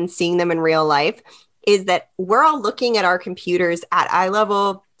Zoom and then seeing them in real life is that we're all looking at our computers at eye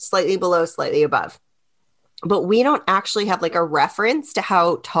level, slightly below, slightly above. But we don't actually have like a reference to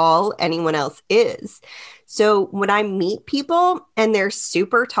how tall anyone else is. So when I meet people and they're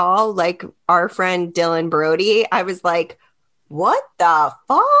super tall, like our friend Dylan Brody, I was like, what the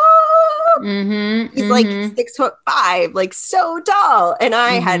fuck? He's like 6'5", like so tall. And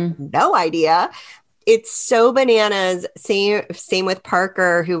I had no idea. It's so bananas. Same with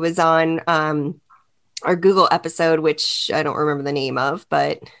Parker, who was on our Google episode, which I don't remember the name of,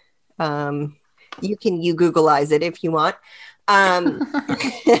 but you Googleize it if you want.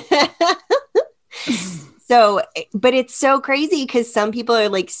 So, but it's so crazy because some people are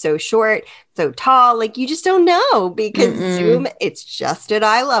like so short, so tall, like you just don't know because Zoom, it's just at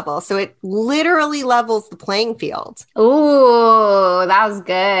eye level. So it literally levels the playing field. Ooh, that was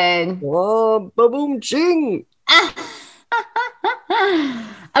good. Whoa, ba-boom, ching.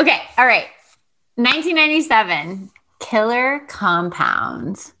 Okay, all right. 1997, Killer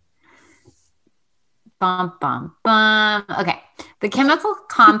Compound. Bum, bum, bum. Okay. The chemical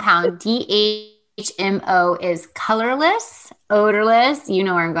compound DHMO is colorless, odorless, you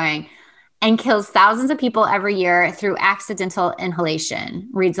know where I'm going, and kills thousands of people every year through accidental inhalation,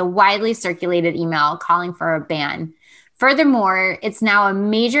 reads a widely circulated email calling for a ban. Furthermore, it's now a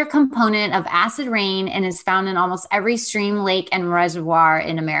major component of acid rain and is found in almost every stream, lake, and reservoir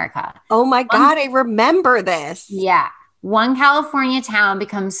in America. Oh my God, I remember this. Yeah. One California town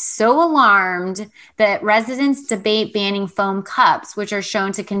becomes so alarmed that residents debate banning foam cups, which are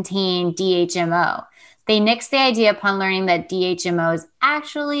shown to contain DHMO. They nix the idea upon learning that DHMO is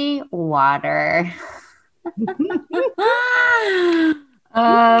actually water.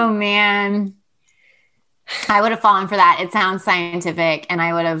 Oh, man. I would have fallen for that. It sounds scientific, and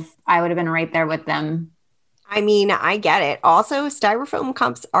I would have been right there with them. I mean, I get it. Also, styrofoam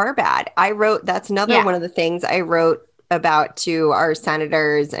cups are bad. That's another one of the things I wrote about to our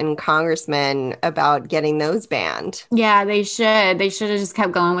senators and congressmen about getting those banned. Yeah, they should. They should have just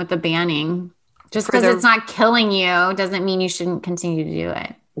kept going with the banning. Just because it's not killing you doesn't mean you shouldn't continue to do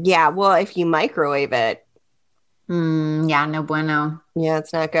it. Yeah, well, if you microwave it. Yeah, no bueno. Yeah,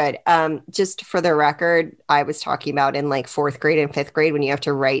 it's not good. Just for the record, I was talking about in like 4th grade and 5th grade when you have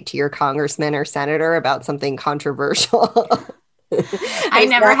to write to your congressman or senator about something controversial. I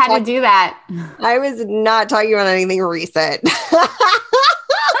never had to do that. I was not talking about anything recent.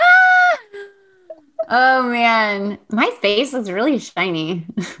 Oh, man. My face is really shiny.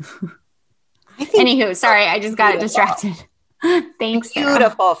 Anywho, sorry, I just got distracted. Thanks.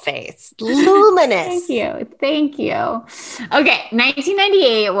 Beautiful face. Luminous. Thank you. Okay,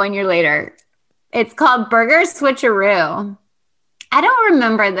 1998, 1 year later. It's called Burger Switcheroo. I don't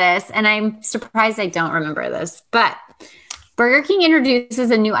remember this, and I'm surprised I don't remember this, but Burger King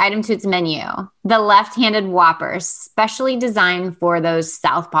introduces a new item to its menu, the left-handed Whopper, specially designed for those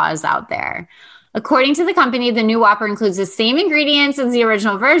southpaws out there. According to the company, the new Whopper includes the same ingredients as the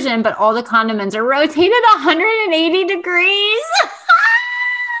original version, but all the condiments are rotated 180 degrees.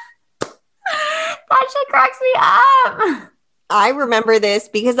 That shit cracks me up. I remember this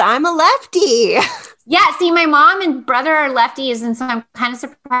because I'm a lefty. Yeah, see, my mom and brother are lefties, and so I'm kind of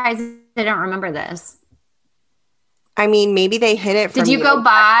surprised they don't remember this. I mean, maybe they hid it from Did you go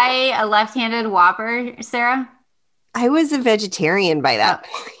buy a left-handed Whopper, Sarah? I was a vegetarian by that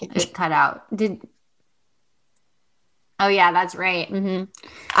point. It cut out. Oh, yeah, that's right. Mm-hmm.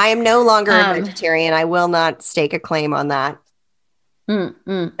 I am no longer a vegetarian. I will not stake a claim on that.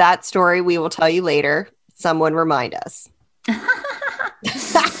 That story we will tell you later. Someone remind us.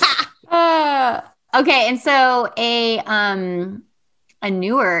 Okay, and so a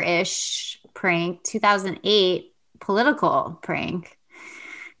newer-ish prank, 2008 political prank,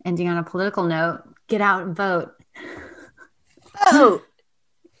 ending on a political note. Get out and vote. Oh,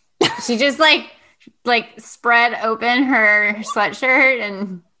 she just like spread open her sweatshirt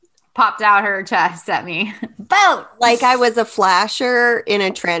and popped out her chest at me. Vote! Like I was a flasher in a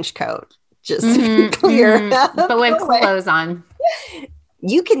trench coat. Just to be clear. But with clothes on.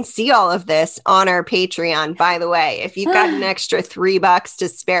 You can see all of this on our Patreon, by the way, if you've got an extra $3 to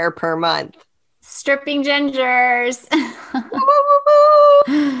spare per month. Stripping gingers.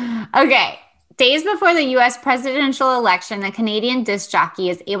 Okay. Days before the U.S. presidential election, a Canadian disc jockey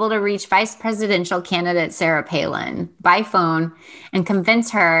is able to reach vice presidential candidate Sarah Palin by phone and convince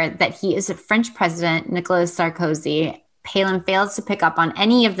her that he is French President Nicolas Sarkozy. Palin fails to pick up on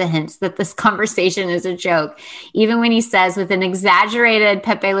any of the hints that this conversation is a joke, even when he says with an exaggerated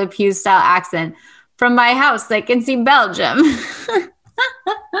Pepe Le Pew style accent, "From my house, I can see Belgium."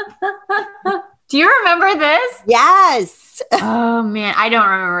 Do you remember this? Yes. Oh, man. I don't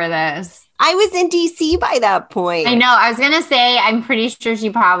remember this. I was in DC by that point. I know. I was going to say, I'm pretty sure she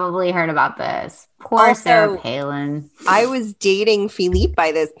probably heard about this. Poor Also, Sarah Palin. I was dating Philippe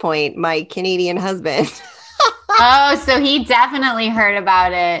by this point, my Canadian husband. Oh, so he definitely heard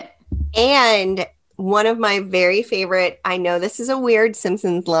about it. And one of my very favorite, I know this is a weird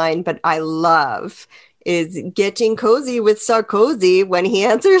Simpsons line, but I love, is getting cozy with Sarkozy when he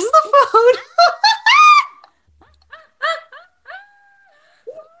answers the phone.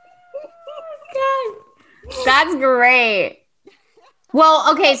 That's great.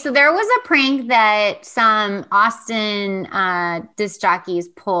 Well, okay, so there was a prank that some Austin disc jockeys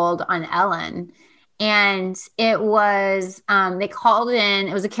pulled on Ellen. And it was, they called in,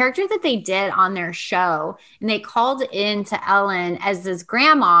 it was a character that they did on their show. And they called in to Ellen as this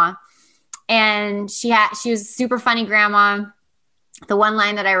grandma. And she was a super funny grandma. The one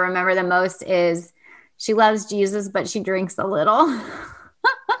line that I remember the most is, she loves Jesus, but she drinks a little.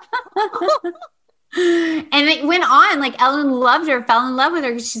 And it went on, like Ellen loved her, fell in love with her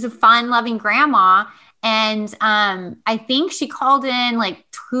because she's a fun, loving grandma. And I think she called in like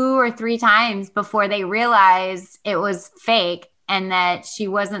 2 or 3 times before they realized it was fake and that she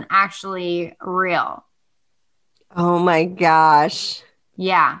wasn't actually real. Oh my gosh.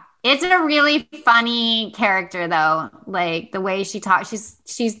 Yeah. It's a really funny character though. Like the way she talks,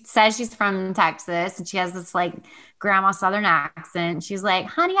 she says she's from Texas and she has this like grandma Southern accent. She's like,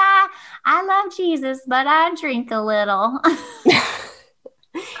 honey, I love Jesus, but I drink a little.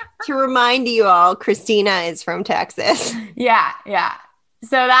 To remind you all, Christina is from Texas. Yeah, yeah.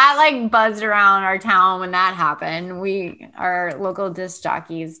 So that like buzzed around our town when that happened. Our local disc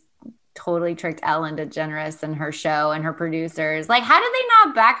jockeys totally tricked Ellen DeGeneres and her show and her producers. Like, how did they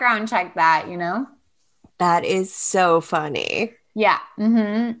not background check that, you know? That is so funny. Yeah.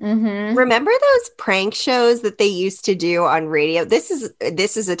 Mm-hmm. Mm-hmm. Remember those prank shows that they used to do on radio? This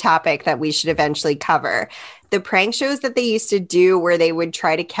is a topic that we should eventually cover. The prank shows that they used to do where they would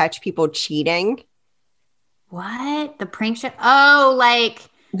try to catch people cheating. What? The prank show? Oh, like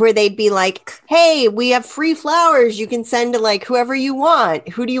where they'd be like, hey, we have free flowers you can send to like whoever you want.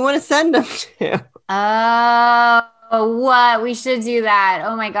 Who do you want to send them to? Oh, what? We should do that.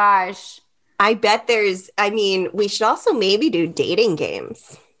 Oh my gosh. I bet we should also maybe do dating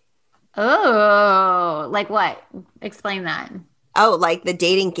games. Oh, like what? Explain that. Oh, like the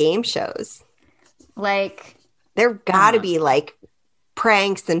dating game shows. Like there gotta be like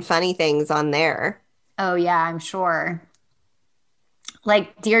pranks and funny things on there. Oh yeah, I'm sure.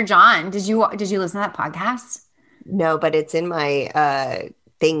 Like Dear John, did you listen to that podcast? No, but it's in my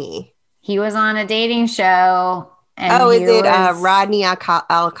thingy. He was on a dating show. And is it Rodney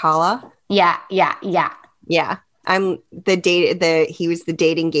Alcala? Yeah. Yeah. He was the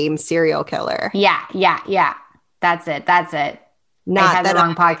dating game serial killer. Yeah. That's it. Not I had the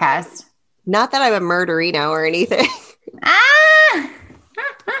wrong podcast. Not that I'm a murderino or anything.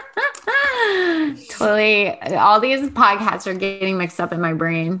 Totally. All these podcasts are getting mixed up in my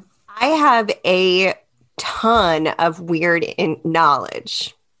brain. I have a ton of weird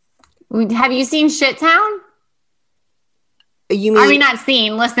knowledge. Have you seen Shittown? You mean? Not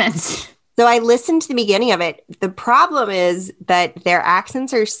seen, listened. So I listened to the beginning of it. The problem is that their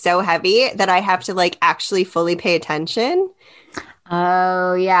accents are so heavy that I have to like actually fully pay attention.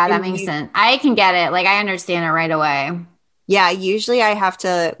 Oh, yeah, that makes sense. I can get it. Like I understand it right away. Yeah, usually I have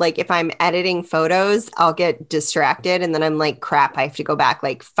to, like, if I'm editing photos, I'll get distracted and then I'm like, crap, I have to go back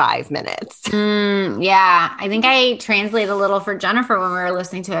like 5 minutes. Yeah, I think I translate a little for Jennifer when we were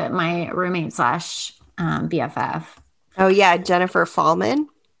listening to it, my roommate / BFF. Oh, yeah, Jennifer Fallman.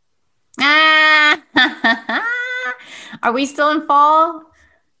 Are we still in fall?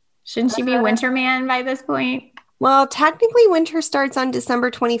 Shouldn't she be winter man by this point? Well, technically winter starts on December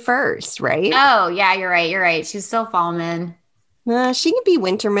 21st, right? Oh, yeah, you're right. She's still Fallman. She can be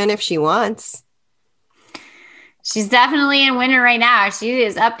Winterman if she wants. She's definitely in winter right now. She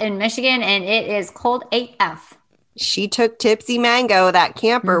is up in Michigan and it is cold AF. She took Tipsy Mango, that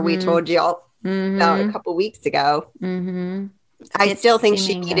camper we told you all about a couple weeks ago. Mm-hmm. I still think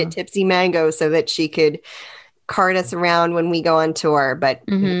she needed Tipsy Mango so that she could cart us around when we go on tour, but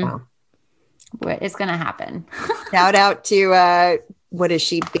you know. It's going to happen. Shout out to, what is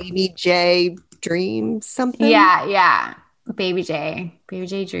she? Baby J Dreams something? Yeah. Baby J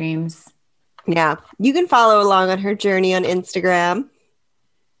Dreams. Yeah. You can follow along on her journey on Instagram.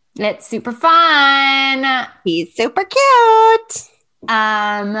 It's super fun. He's super cute.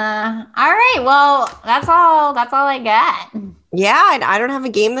 All right. Well, that's all I got. Yeah. And I don't have a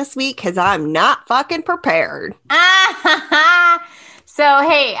game this week because I'm not fucking prepared. So,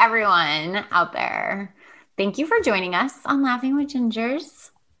 hey, everyone out there, thank you for joining us on Laughing with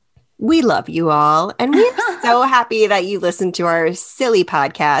Gingers. We love you all. And we're so happy that you listen to our silly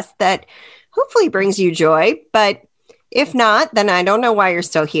podcast that hopefully brings you joy. But if not, then I don't know why you're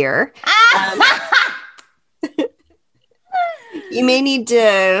still here. You may need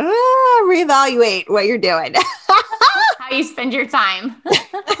to reevaluate what you're doing. How you spend your time.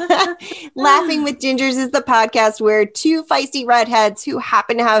 Laughing with Gingers is the podcast where two feisty redheads who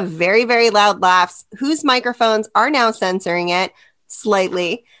happen to have very, very loud laughs, whose microphones are now censoring it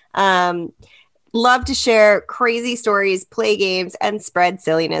slightly, love to share crazy stories, play games, and spread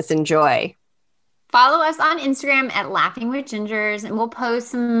silliness and joy. Follow us on Instagram at Laughing with Gingers, and we'll post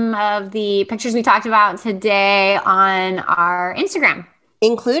some of the pictures we talked about today on our Instagram,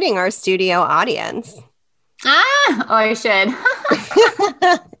 including our studio audience. I should.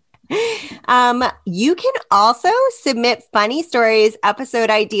 You can also submit funny stories, episode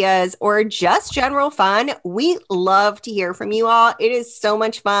ideas, or just general fun. We love to hear from you all. It is so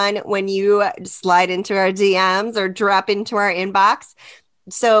much fun when you slide into our DMs or drop into our inbox.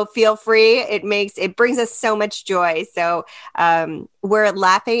 So feel free. It brings us so much joy. So we're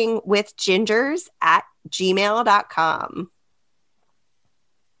laughingwithgingers@gmail.com.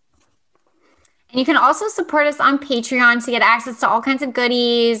 And you can also support us on Patreon to get access to all kinds of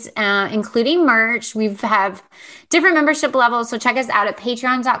goodies, including merch. We have different membership levels. So check us out at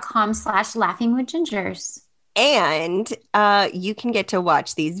patreon.com/laughingwithgingers. And you can get to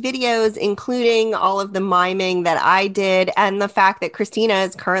watch these videos, including all of the miming that I did and the fact that Christina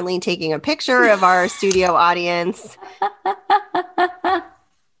is currently taking a picture of our studio audience.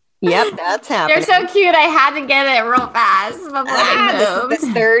 Yep, that's happening. They're so cute. I had to get it real fast before they moved. This is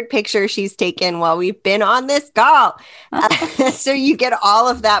the third picture she's taken while we've been on this call. So you get all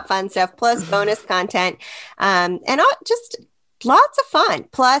of that fun stuff, plus bonus content, and just lots of fun.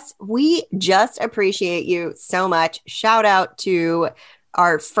 Plus, we just appreciate you so much. Shout out to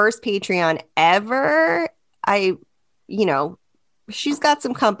our first Patreon ever. She's got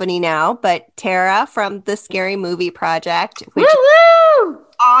some company now, but Tara from the Scary Movie Project, which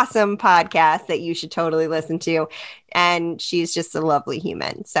awesome podcast that you should totally listen to. And she's just a lovely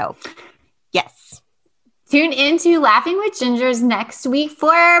human. So, yes. Tune into Laughing with Gingers next week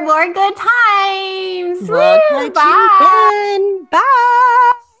for more good times. We'll catch you then. Bye.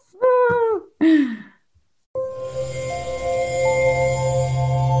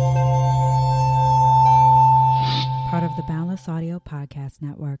 Part of the Boundless Audio Podcast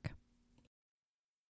Network.